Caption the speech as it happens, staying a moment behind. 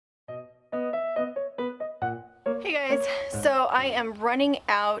Hey guys, so I am running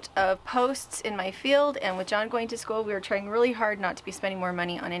out of posts in my field, and with John going to school we are trying really hard not to be spending more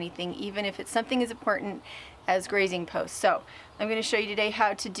money on anything, even if it's something as important as grazing posts. So I'm going to show you today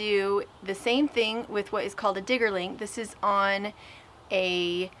how to do the same thing with what is called a digger link. This is on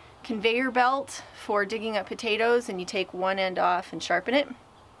a conveyor belt for digging up potatoes, and you take one end off and sharpen it.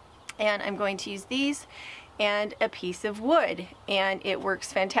 And I'm going to use these and a piece of wood, and it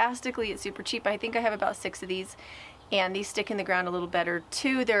works fantastically. It's super cheap. I think I have about 6 of these, and these stick in the ground a little better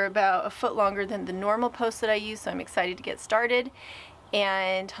too. They're about a foot longer than the normal posts that I use, so I'm excited to get started,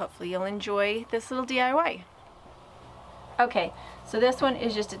 and hopefully you'll enjoy this little DIY. Okay, so this one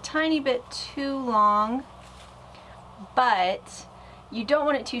is just a tiny bit too long, but you don't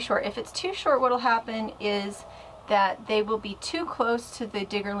want it too short. If it's too short, what'll happen is that they will be too close to the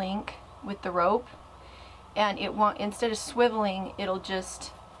digger link with the rope, and it won't, instead of swiveling, it'll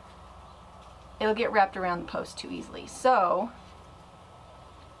get wrapped around the post too easily. So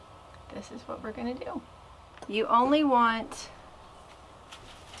this is what we're going to do. You only want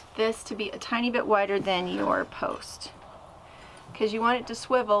this to be a tiny bit wider than your post, because you want it to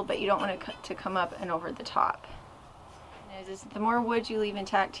swivel, but you don't want it to come up and over the top. The more wood you leave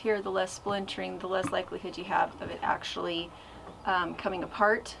intact here, the less splintering, the less likelihood you have of it actually coming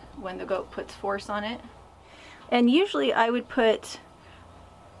apart when the goat puts force on it. And usually I would put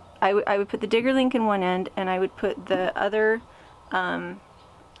the digger link in one end, and I would put the other and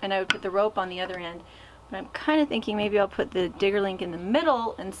I would put the rope on the other end. But I'm kind of thinking maybe I'll put the digger link in the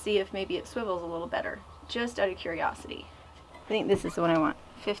middle and see if maybe it swivels a little better, just out of curiosity. I think this is the one I want,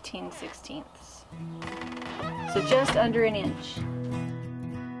 15/16. So just under an inch.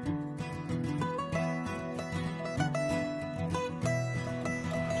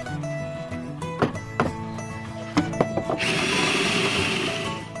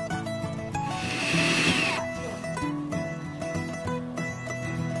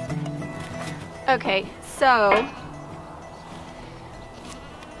 Okay, so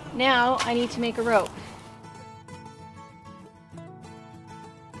now I need to make a rope.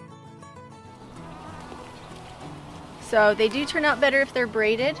 So they do turn out better if they're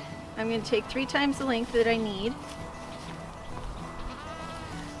braided. I'm going to take 3 times the length that I need.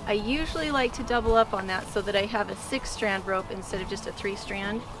 I usually like to double up on that so that I have a 6-strand rope instead of just a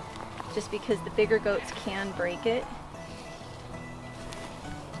 3-strand, just because the bigger goats can break it.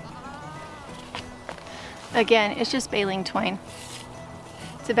 Again, it's just baling twine.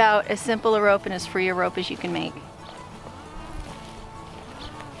 It's about as simple a rope and as free a rope as you can make.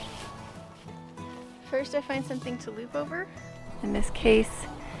 First, I find something to loop over. In this case,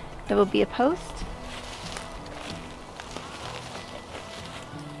 it will be a post.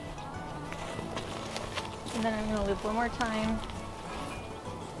 And then I'm going to loop one more time.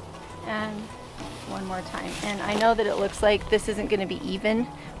 And one more time. And I know that it looks like this isn't going to be even,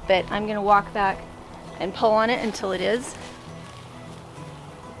 but I'm going to walk back and pull on it until it is.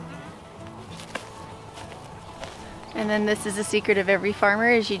 And then this is the secret of every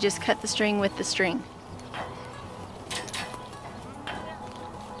farmer, is you just cut the string with the string.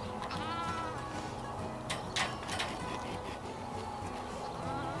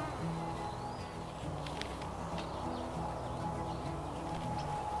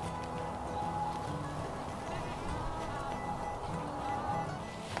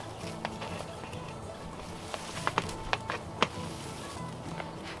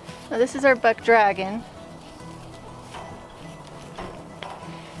 Now this is our buck dragon,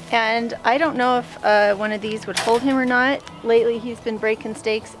 and I don't know if one of these would hold him or not. Lately he's been breaking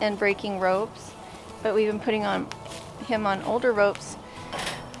stakes and breaking ropes, but we've been putting him on older ropes,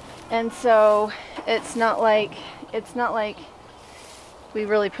 and so it's not like we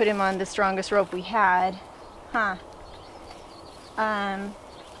really put him on the strongest rope we had, huh?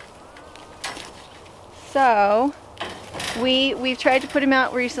 So we've tried to put him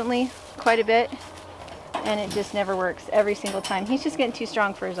out recently quite a bit, and it just never works every single time. He's just getting too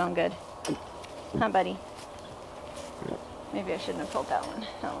strong for his own good. Huh, buddy? Maybe I shouldn't have pulled that one.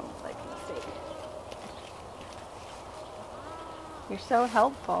 That one was like a mistake. You're so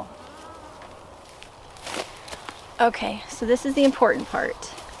helpful. Okay, so this is the important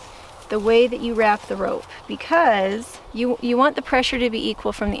part. The way that you wrap the rope, because you want the pressure to be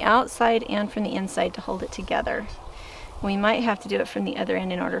equal from the outside and from the inside to hold it together. We might have to do it from the other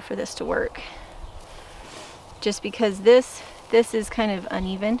end in order for this to work, just because this is kind of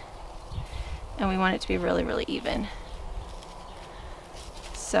uneven, and we want it to be really, really even.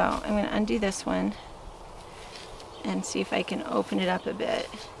 So I'm going to undo this one and see if I can open it up a bit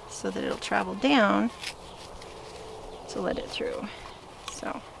so that it'll travel down to let it through.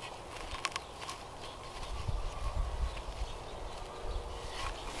 So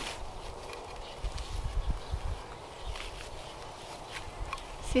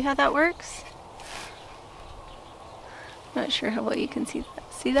See how that works? Not sure how well you can see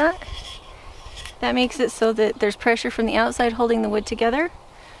that. See that? That makes it so that there's pressure from the outside holding the wood together.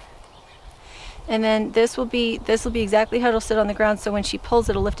 And then this will be exactly how it'll sit on the ground, so when she pulls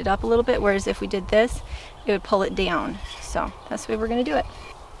it'll lift it up a little bit, whereas if we did this, it would pull it down. So that's the way we're gonna do it.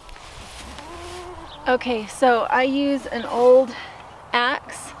 Okay, so I use an old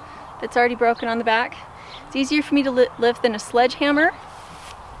axe that's already broken on the back. It's easier for me to lift than a sledgehammer.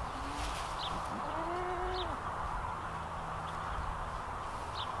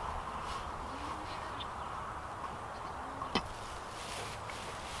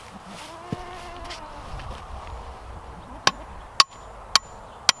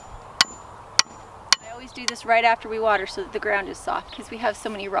 Do this right after we water so that the ground is soft, because we have so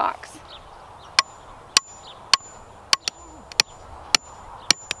many rocks.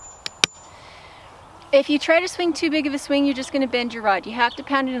 If you try to swing too big of a swing, you're just going to bend your rod. You have to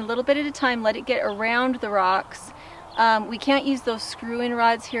pound it in a little bit at a time, let it get around the rocks. We can't use those screw-in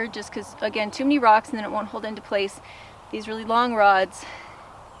rods here just because, again, too many rocks and then it won't hold into place. These really long rods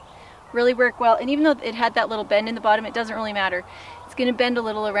really work well, and even though it had that little bend in the bottom, it doesn't really matter. It's going to bend a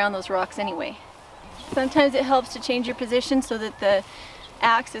little around those rocks anyway. Sometimes it helps to change your position so that the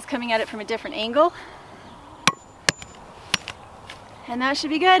axe is coming at it from a different angle. And that should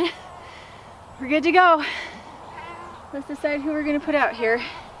be good. We're good to go. Let's decide who we're going to put out here.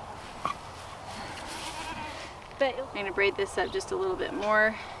 But I'm going to braid this up just a little bit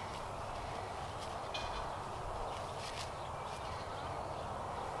more.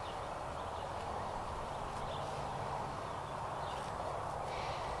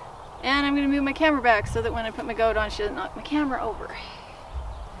 And I'm going to move my camera back so that when I put my goat on, she doesn't knock my camera over.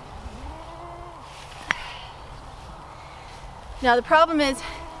 Now the problem is,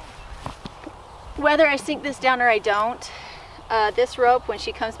 whether I sink this down or I don't, this rope, when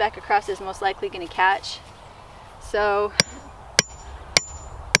she comes back across, is most likely going to catch. So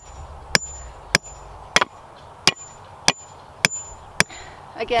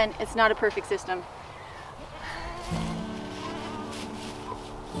again, it's not a perfect system.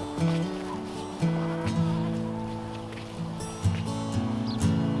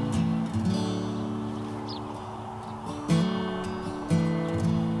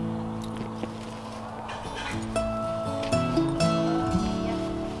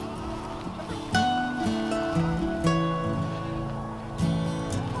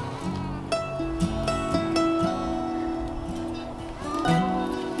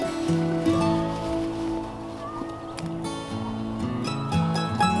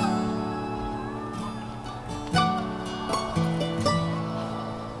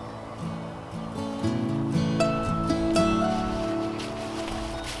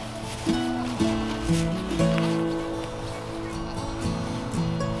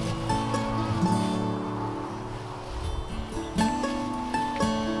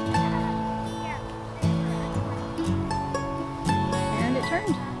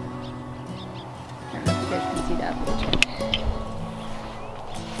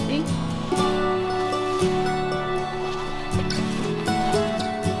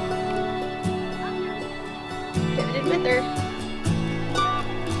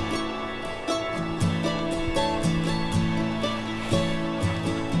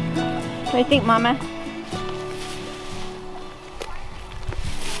 What do you think, Mama?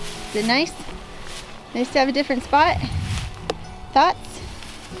 Is it nice? Nice to have a different spot? Thoughts?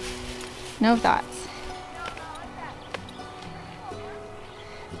 No thoughts.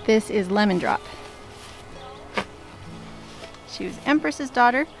 This is Lemon Drop. She was Empress's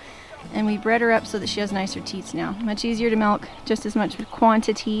daughter, and we bred her up so that she has nicer teats now. Much easier to milk, just as much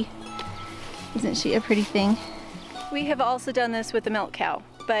quantity. Isn't she a pretty thing? We have also done this with the milk cow,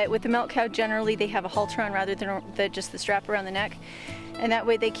 but with the milk cow generally they have a halter on rather than just the strap around the neck, and that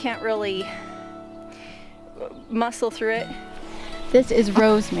way they can't really muscle through it. This is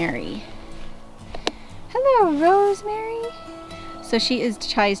Rosemary. Hello, Rosemary. So she is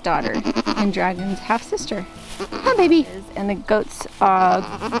Chai's daughter and Dragon's half-sister. Hi, baby. And the goats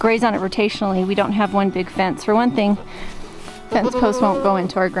graze on it rotationally. We don't have one big fence. For one thing, fence posts won't go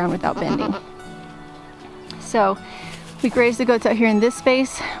into our ground without bending. So we graze the goats out here in this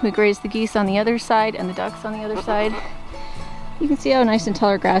space. We graze the geese on the other side and the ducks on the other side. You can see how nice and tall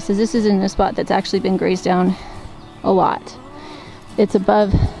our grass is. This is in a spot that's actually been grazed down a lot. It's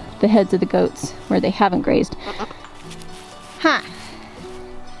above the heads of the goats where they haven't grazed. Huh.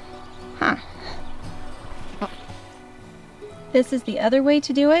 Huh. This is the other way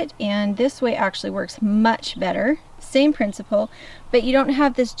to do it, and this way actually works much better. Same principle, but you don't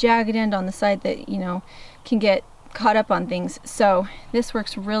have this jagged end on the side that, you know, can get caught up on things. So this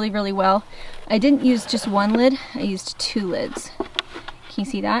works really, really well. I didn't use just one lid, I used 2 lids. Can you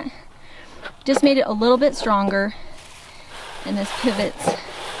see that? Just made it a little bit stronger, and this pivots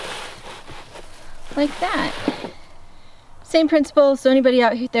like that. Same principle, so anybody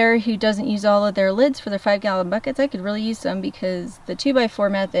out there who doesn't use all of their lids for their 5-gallon buckets, I could really use some, because the 2x4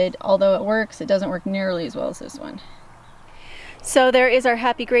 method, although it works, it doesn't work nearly as well as this one. So there is our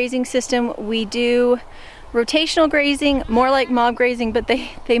happy grazing system. We do rotational grazing, more like mob grazing, but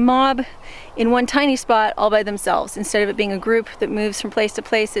they mob in one tiny spot all by themselves. Instead of it being a group that moves from place to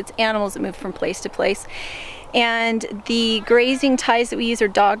place, it's animals that move from place to place. And the grazing ties that we use are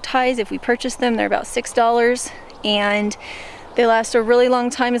dog ties. If we purchase them, they're about $6, and they last a really long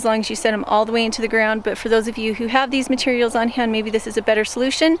time as long as you set them all the way into the ground. But for those of you who have these materials on hand, maybe this is a better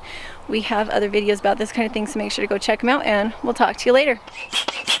solution. We have other videos about this kind of thing, so make sure to go check them out, and we'll talk to you later.